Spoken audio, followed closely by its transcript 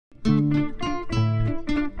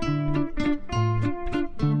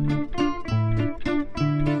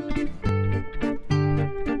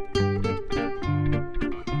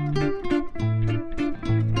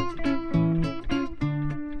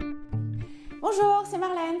Bonjour, c'est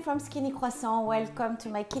Marlène from Skinny Croissant. Welcome to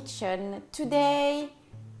my kitchen. Today,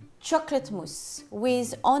 chocolate mousse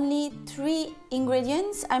with only 3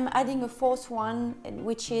 ingredients. I'm adding a 4th one,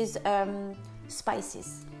 which is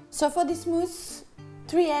spices. So for this mousse,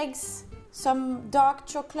 3 eggs, some dark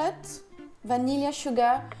chocolate, vanilla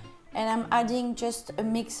sugar, and I'm adding just a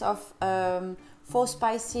mix of 4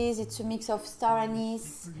 spices. It's a mix of star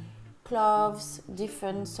anise, cloves,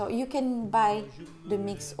 different, so you can buy the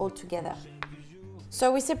mix all together.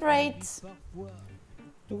 So we separate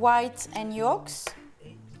white and yolks.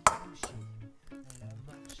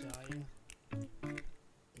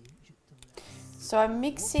 So I'm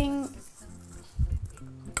mixing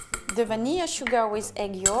the vanilla sugar with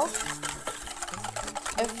egg yolk,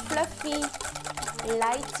 a fluffy,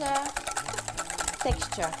 lighter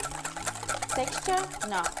texture. Texture?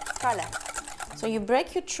 No, color. So you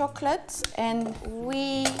break your chocolate and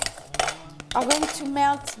we are going to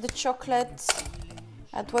melt the chocolate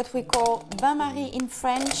at what we call bain-marie in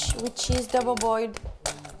French, which is double boiled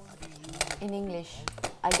in English,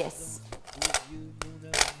 I guess.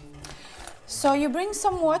 So you bring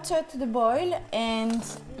some water to the boil and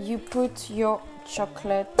you put your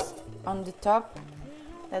chocolate on the top.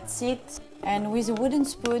 That's it. And with a wooden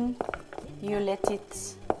spoon, you let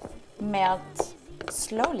it melt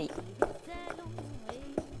slowly.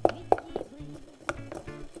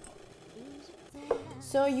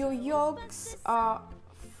 So your yolks are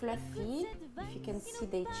fluffy. If you can see,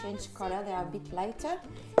 they change color, they are a bit lighter.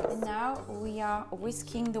 And now we are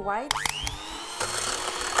whisking the white.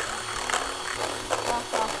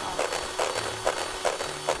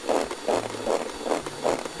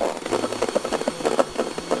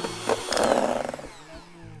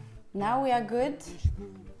 Now we are good.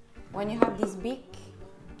 When you have this beak,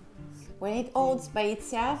 when it holds by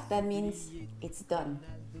itself, that means it's done.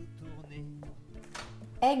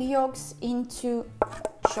 Egg yolks into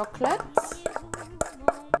chocolate.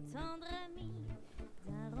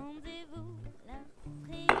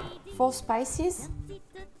 Four spices.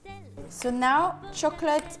 So now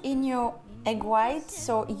chocolate in your egg white.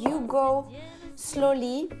 So you go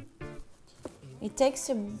slowly. It takes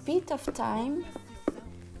a bit of time.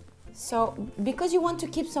 So because you want to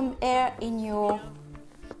keep some air in your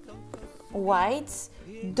whites,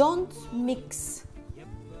 don't mix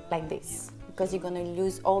like this, because you're going to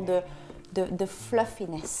lose all the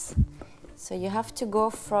fluffiness. So you have to go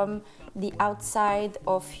from the outside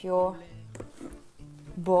of your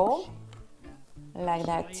bowl like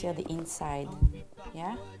that to the inside.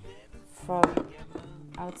 Yeah, from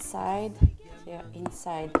outside to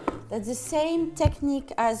inside. That's the same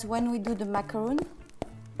technique as when we do the macaron.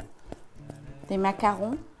 The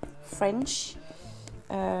macaron, French.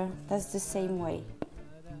 That's the same way.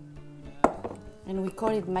 And we call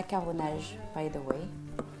it macaronage, by the way,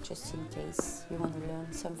 just in case you want to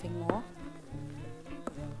learn something more.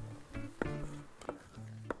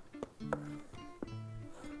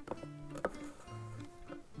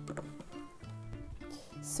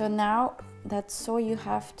 So now that's all you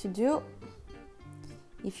have to do.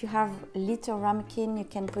 If you have little ramekin, you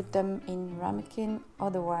can put them in ramekin,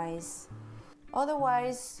 otherwise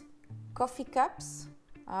coffee cups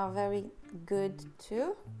are very good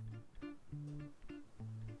too.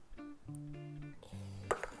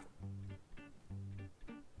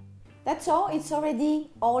 That's all, it's already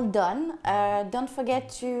all done. Don't forget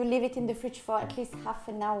to leave it in the fridge for at least half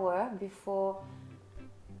an hour before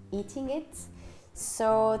eating it.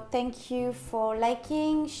 So thank you for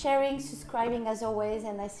liking, sharing, subscribing as always,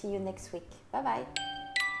 and I see you next week. Bye bye.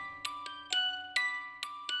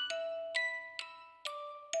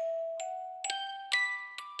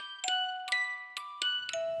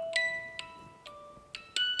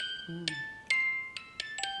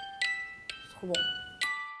 C'est trop bon.